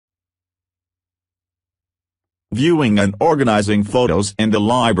Viewing and organizing photos in the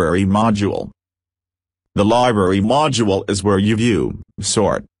library module. The library module is where you view,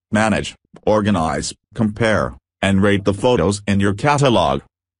 sort, manage, organize, compare, and rate the photos in your catalog.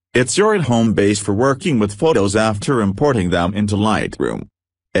 It's your at-home base for working with photos after importing them into Lightroom.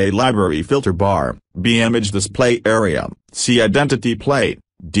 A library filter bar, B image display area, C identity plate,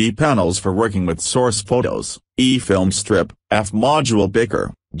 D panels for working with source photos, E film strip, F module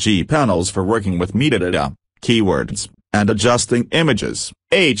picker, G panels for working with metadata, keywords, and adjusting images,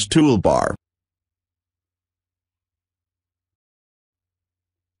 H toolbar.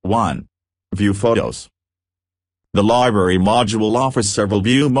 1. View photos. The library module offers several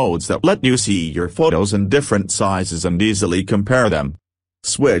view modes that let you see your photos in different sizes and easily compare them.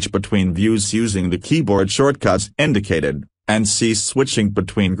 Switch between views using the keyboard shortcuts indicated, and see switching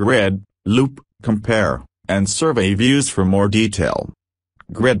between grid, loop, compare, and survey views for more detail.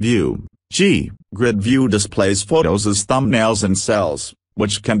 Grid view. G. Grid view displays photos as thumbnails and cells,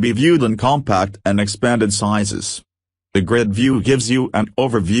 which can be viewed in compact and expanded sizes. The grid view gives you an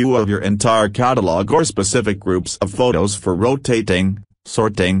overview of your entire catalog or specific groups of photos for rotating,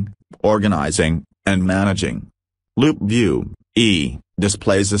 sorting, organizing, and managing. Loop view. E.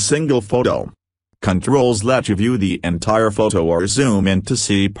 Displays a single photo. Controls let you view the entire photo or zoom in to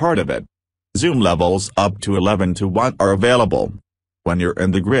see part of it. Zoom levels up to 11:1 are available. When you're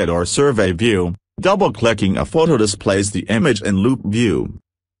in the grid or survey view, double-clicking a photo displays the image in loop view.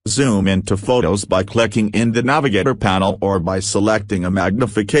 Zoom into photos by clicking in the navigator panel or by selecting a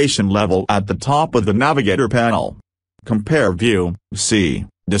magnification level at the top of the navigator panel. Compare view, C,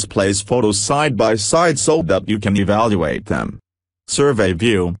 displays photos side by side so that you can evaluate them. Survey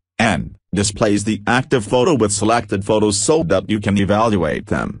view, N, displays the active photo with selected photos so that you can evaluate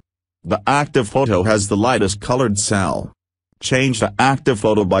them. The active photo has the lightest colored cell. Change the active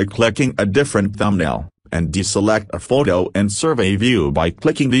photo by clicking a different thumbnail, and deselect a photo in survey view by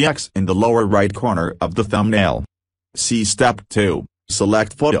clicking the X in the lower right corner of the thumbnail. See Step 2,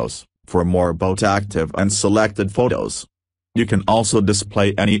 Select Photos, for more both active and selected photos. You can also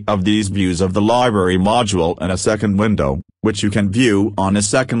display any of these views of the library module in a second window, which you can view on a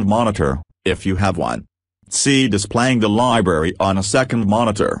second monitor, if you have one. See Displaying the library on a second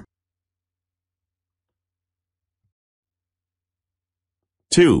monitor.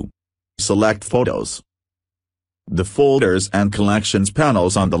 2. Select photos. The folders and collections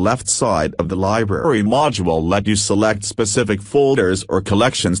panels on the left side of the library module let you select specific folders or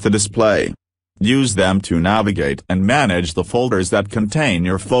collections to display. Use them to navigate and manage the folders that contain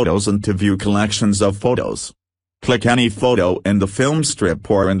your photos and to view collections of photos. Click any photo in the film strip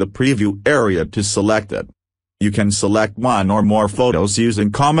or in the preview area to select it. You can select one or more photos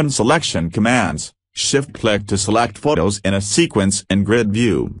using common selection commands. Shift-click to select photos in a sequence in grid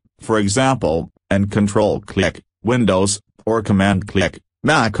view, for example, and Control-click, Windows, or Command-click,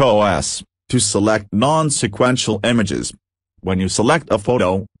 Mac OS, to select non-sequential images. When you select a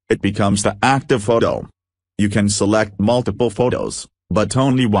photo, it becomes the active photo. You can select multiple photos, but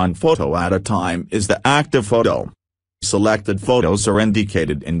only one photo at a time is the active photo. Selected photos are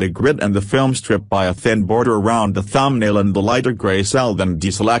indicated in the grid and the film strip by a thin border around the thumbnail and the lighter gray cell than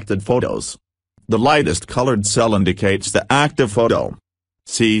deselected photos. The lightest colored cell indicates the active photo.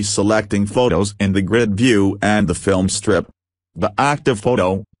 See Selecting Photos in the grid view and the film strip. The active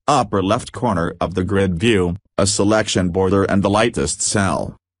photo, upper left corner of the grid view, a selection border and the lightest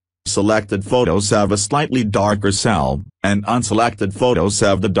cell. Selected photos have a slightly darker cell, and unselected photos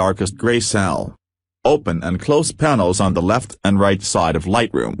have the darkest gray cell. Open and close panels on the left and right side of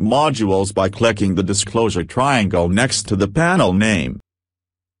Lightroom modules by clicking the disclosure triangle next to the panel name.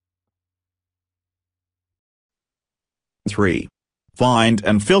 3. Find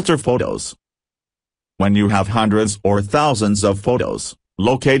and filter photos. When you have hundreds or thousands of photos,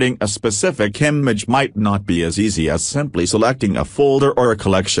 locating a specific image might not be as easy as simply selecting a folder or a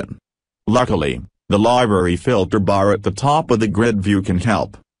collection. Luckily, the library filter bar at the top of the grid view can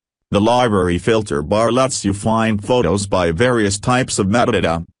help. The library filter bar lets you find photos by various types of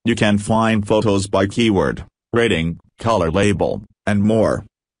metadata. You can find photos by keyword, rating, color label, and more.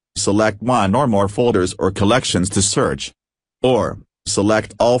 Select one or more folders or collections to search. Or,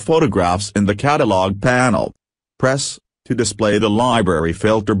 select all photographs in the catalog panel. Press to display the library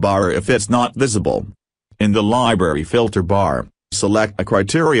filter bar if it's not visible. In the library filter bar, select a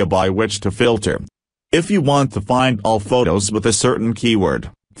criteria by which to filter. If you want to find all photos with a certain keyword,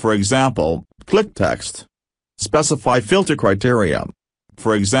 for example, click text. Specify filter criteria.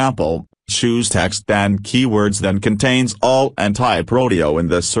 For example, choose text and keywords then contains all and type rodeo in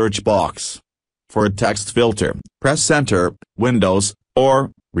the search box. For a text filter, press Enter, Windows,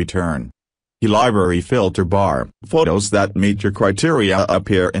 or Return. The library filter bar. Photos that meet your criteria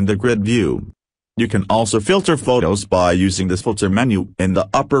appear in the grid view. You can also filter photos by using this filter menu in the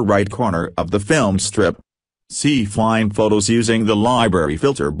upper right corner of the film strip. See Find Photos using the library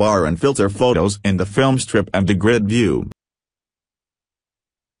filter bar and filter photos in the film strip and the grid view.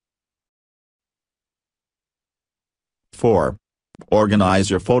 4. Organize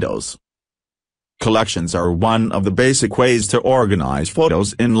your photos. Collections are one of the basic ways to organize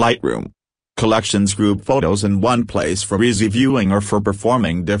photos in Lightroom. Collections group photos in one place for easy viewing or for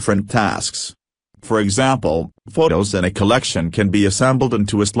performing different tasks. For example, photos in a collection can be assembled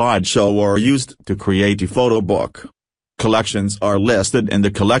into a slideshow or used to create a photo book. Collections are listed in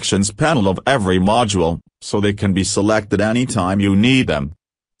the Collections panel of every module, so they can be selected anytime you need them.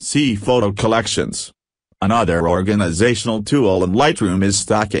 See Photo Collections. Another organizational tool in Lightroom is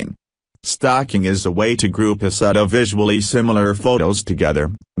stacking. Stacking is a way to group a set of visually similar photos together,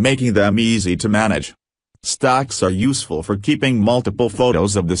 making them easy to manage. Stacks are useful for keeping multiple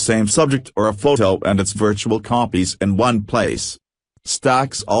photos of the same subject or a photo and its virtual copies in one place.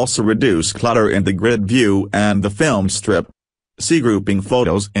 Stacks also reduce clutter in the grid view and the film strip. See Grouping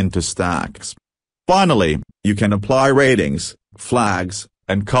Photos into Stacks. Finally, you can apply ratings, flags,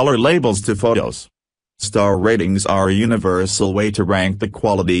 and color labels to photos. Star ratings are a universal way to rank the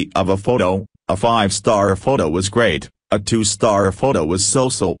quality of a photo. A 5-star photo is great, a 2-star photo is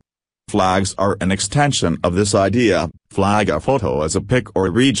so-so. Flags are an extension of this idea. Flag a photo as a pick or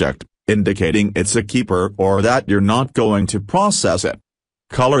reject, indicating it's a keeper or that you're not going to process it.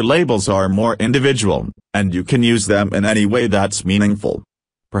 Color labels are more individual, and you can use them in any way that's meaningful.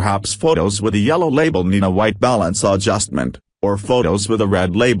 Perhaps photos with a yellow label need a white balance adjustment, or photos with a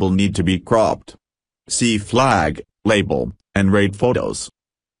red label need to be cropped. See Flag, Label, and Rate Photos.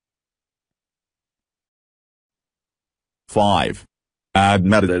 5. Add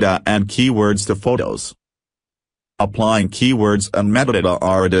metadata and keywords to photos. Applying keywords and metadata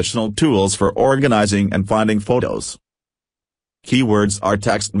are additional tools for organizing and finding photos. Keywords are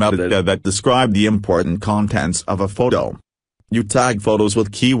text metadata that describe the important contents of a photo. You tag photos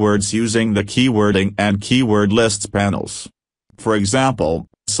with keywords using the Keywording and Keyword Lists panels. For example,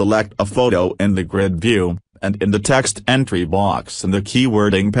 select a photo in the grid view, and in the text entry box in the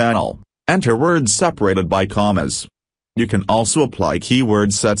Keywording panel, enter words separated by commas. You can also apply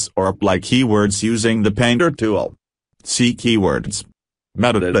keyword sets or apply keywords using the Painter tool. See Keywords.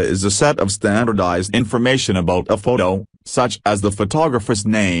 Metadata is a set of standardized information about a photo, such as the photographer's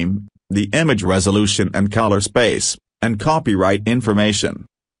name, the image resolution and color space, and copyright information.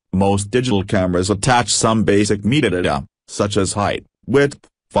 Most digital cameras attach some basic metadata, such as height, width,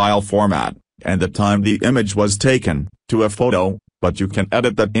 file format, and the time the image was taken, to a photo, but you can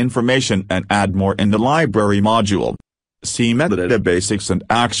edit that information and add more in the library module. See Metadata Basics and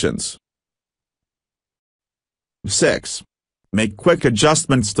Actions. 6. Make quick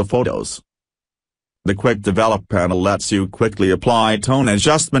adjustments to photos. The Quick Develop panel lets you quickly apply tone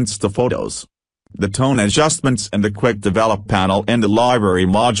adjustments to photos. The tone adjustments in the Quick Develop panel in the Library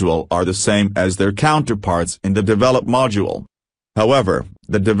module are the same as their counterparts in the Develop module. However,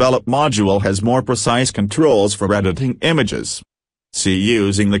 the Develop module has more precise controls for editing images. See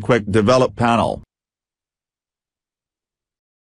Using the Quick Develop panel.